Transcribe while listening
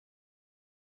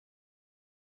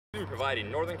We've been providing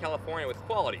Northern California with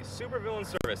quality supervillain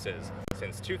services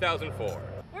since 2004.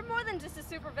 We're more than just a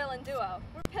supervillain duo.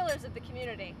 We're pillars of the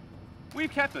community. We've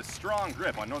kept a strong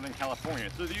grip on Northern California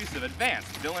through the use of advanced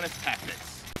villainous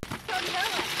tactics. From villain,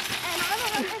 and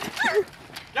I'm a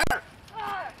Get her!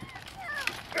 What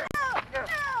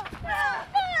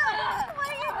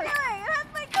are you doing?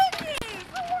 That's my cookies!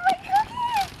 Oh, my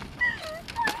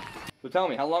cookies! So tell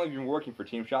me, how long have you been working for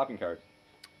Team Shopping Cart?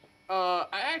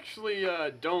 I actually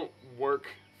don't work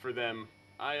for them.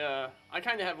 I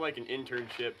kind of have like an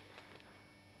internship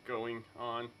going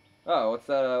on. Oh, what's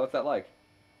that like?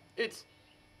 It's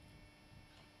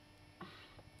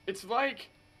like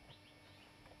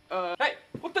Hey,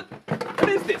 what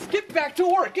is this? Get back to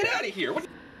work! Get out of here!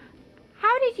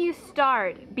 How did you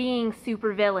start being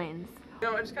supervillains? You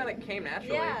know, it just kind of came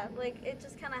naturally. Yeah, like it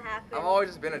just kind of happened. I've always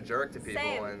just been a jerk to people,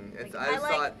 Same. and it's, Like, I just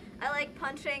thought I like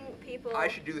punching people. I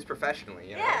should do this professionally.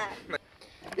 You know? Yeah.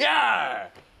 Yeah!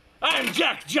 I'm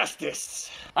Jack Justice.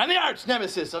 I'm the arch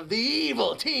nemesis of the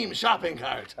evil Team Shopping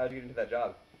Cart. How'd you get into that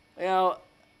job? You know,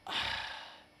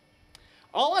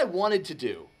 all I wanted to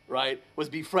do, right, was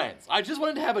be friends. I just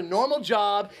wanted to have a normal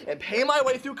job and pay my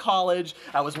way through college.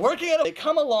 I was working at it. They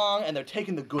come along and they're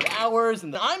taking the good hours,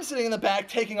 and I'm sitting in the back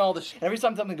taking all the shit. Every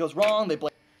time something goes wrong, they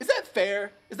blame. Is that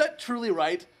fair? Is that truly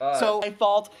right? So my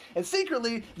fault, and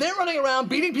secretly, they're running around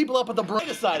beating people up with the brain. I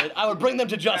decided I would bring them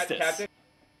to justice. Captain?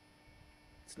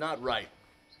 It's not right.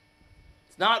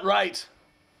 It's not right.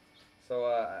 So,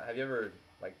 have you ever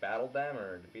like battled them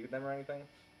or defeated them or anything?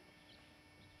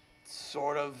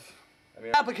 Sort of. I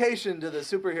mean, Application to the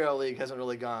Superhero League hasn't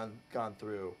really gone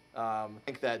through. I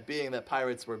think that being that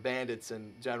pirates were bandits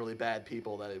and generally bad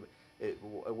people, that it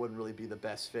wouldn't really be the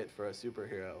best fit for a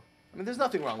superhero. I mean, there's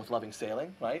nothing wrong with loving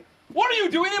sailing, right? What are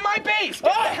you doing in my base?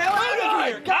 Get the hell out of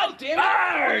here! God damn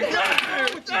it!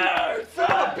 Son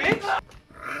of a bitch!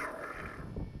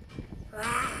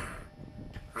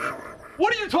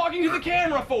 What are you talking to the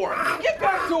camera for? Get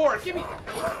back to work! Give me...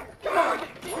 Come on!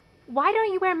 Why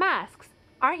don't you wear masks?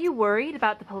 Aren't you worried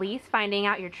about the police finding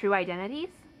out your true identities?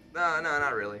 no,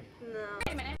 not really. No.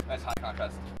 Wait a minute. Nice high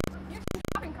contrast. Here's the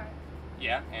shopping cart.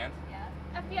 Yeah, and?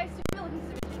 Yeah. FBI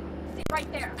Supervillains Division. See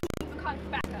right there. For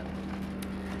contact backup.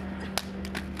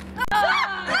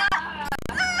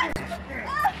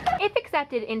 If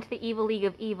accepted into the Evil League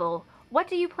of Evil, what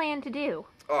do you plan to do?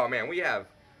 Oh man, we have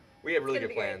really gonna good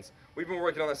be plans. We've been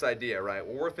working on this idea, right?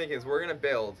 What we're thinking is we're gonna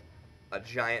build a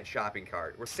giant shopping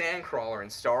cart. We're Sandcrawler in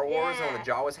Star Wars, and when the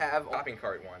Jawas have a shopping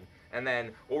cart one. And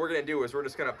then what we're gonna do is we're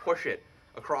just gonna push it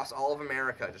across all of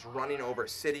America, just running over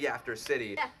city after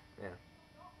city. Yeah.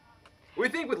 We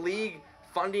think with league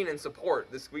funding and support,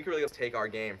 we could really take our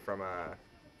game from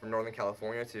Northern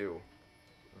California to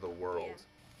the world.